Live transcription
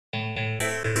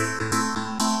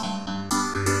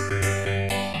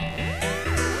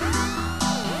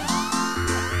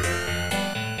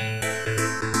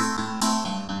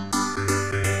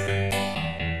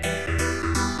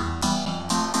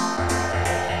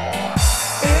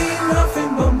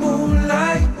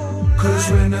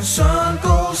when the sun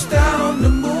goes down, the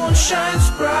moon shines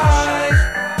bright.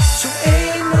 So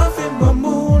ain't nothing but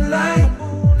moonlight.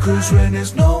 'Cause when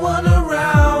there's no one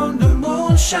around, the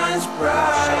moon shines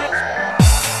bright.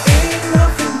 Ain't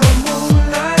nothing but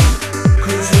moonlight.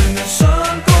 'Cause when the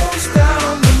sun goes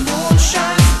down, the moon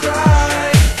shines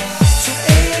bright. So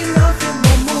ain't nothing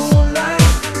but moonlight.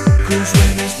 'Cause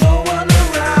when there's no one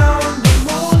around, the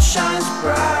moon shines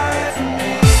bright.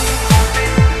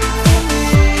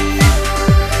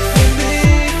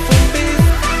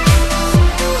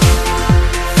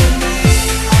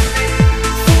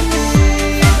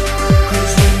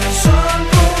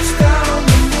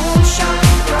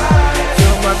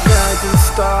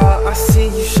 I see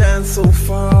you shine so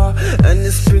far, and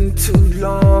it's been too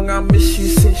long. I miss you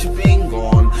since you've been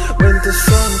gone. When the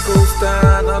sun goes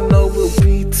down, I know we'll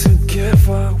be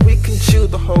together. We can chill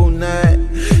the whole night,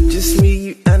 just me,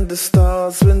 you and the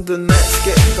stars. When the nights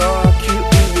get dark, you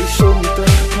always show me the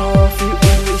path. You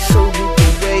always show me the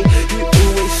way. You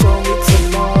always show me to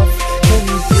laugh. Can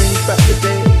you bring back the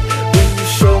day when you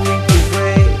show me the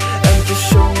way and just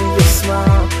show me your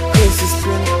smile? 'Cause it's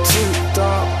been too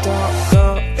dark, dark,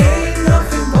 dark.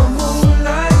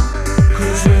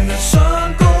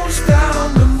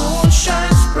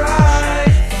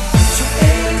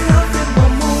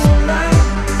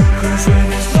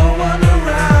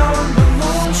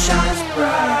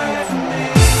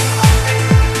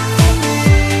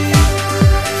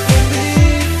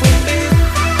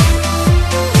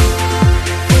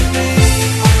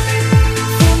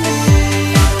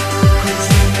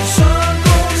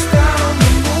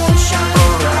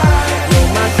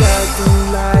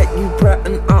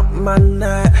 My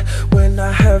night when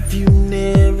I have you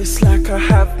near, it's like I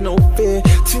have no fear.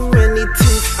 Too many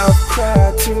tears I've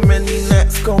cried, too many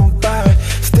nights gone by,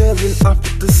 staring up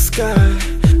at the sky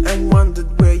and wondered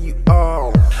where you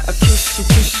are. I kiss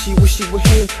you, wish you were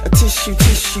here. I tissue,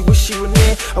 wish you were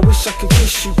near. I wish I could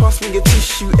kiss you, pass me your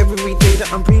tissue. Every day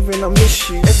that I'm breathing, I miss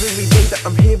you. Every day that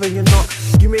I'm here and you're not.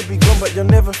 You may be gone, but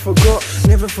you're never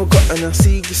forgotten. I'll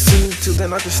see you soon. Till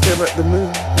then, I just stare at the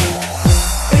moon.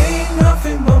 Ain't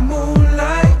nothing but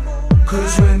moonlight.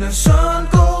 'Cause when the sun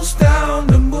goes down,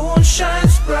 the moon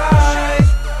shines bright.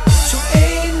 So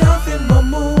ain't nothing but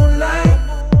moonlight.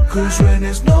 'Cause when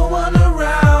there's no one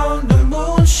around, the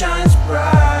moon shines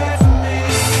bright for me.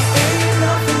 Ain't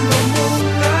nothing but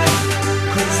moonlight.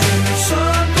 'Cause when the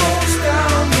sun goes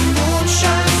down, the moon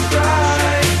shines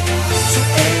bright. So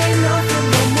ain't nothing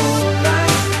but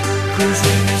moonlight. 'Cause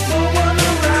when there's no one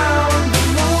around, the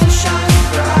moon shines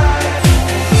bright.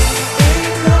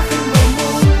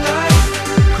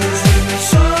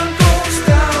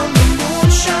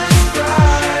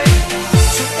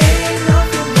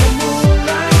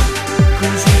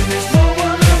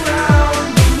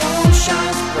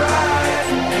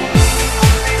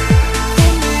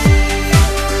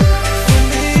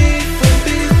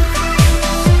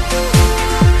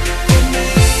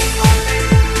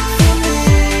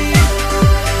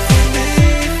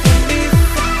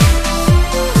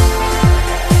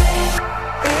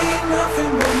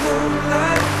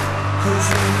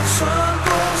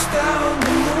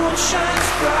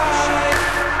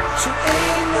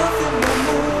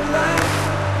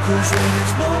 Cause when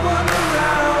there's no one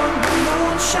around, the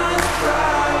moon shines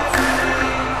bright.